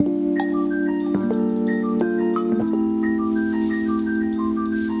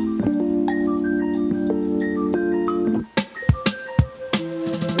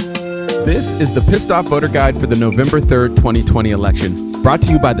is the Pissed Off Voter Guide for the November 3rd, 2020 election, brought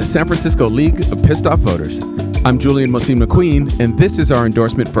to you by the San Francisco League of Pissed Off Voters. I'm Julian Mosim McQueen, and this is our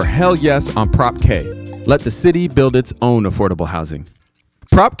endorsement for Hell Yes on Prop K. Let the city build its own affordable housing.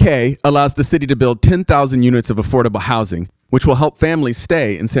 Prop K allows the city to build 10,000 units of affordable housing, which will help families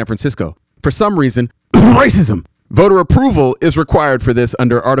stay in San Francisco. For some reason, racism. Voter approval is required for this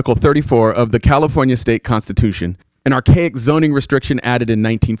under Article 34 of the California State Constitution, an archaic zoning restriction added in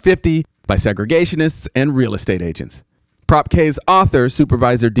 1950 by segregationists and real estate agents. Prop K's author,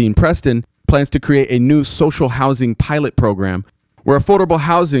 Supervisor Dean Preston, plans to create a new social housing pilot program where affordable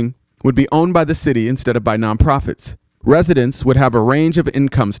housing would be owned by the city instead of by nonprofits. Residents would have a range of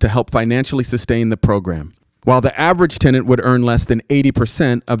incomes to help financially sustain the program, while the average tenant would earn less than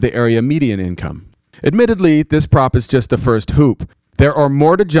 80% of the area median income. Admittedly, this prop is just the first hoop. There are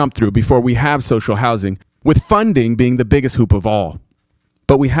more to jump through before we have social housing, with funding being the biggest hoop of all.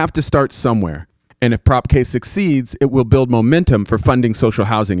 But we have to start somewhere, and if Prop K succeeds, it will build momentum for funding social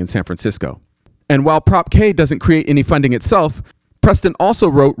housing in San Francisco. And while Prop K doesn't create any funding itself, Preston also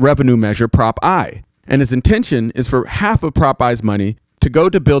wrote revenue measure Prop I, and his intention is for half of Prop I's money to go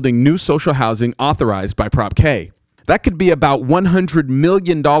to building new social housing authorized by Prop K. That could be about $100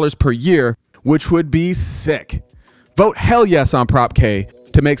 million per year, which would be sick. Vote hell yes on Prop K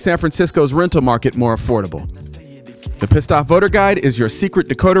to make San Francisco's rental market more affordable. The Pissed Off Voter Guide is your secret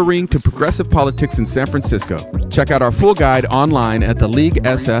decoder ring to progressive politics in San Francisco. Check out our full guide online at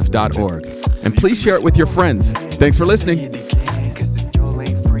theleaguesf.org. And please share it with your friends. Thanks for listening.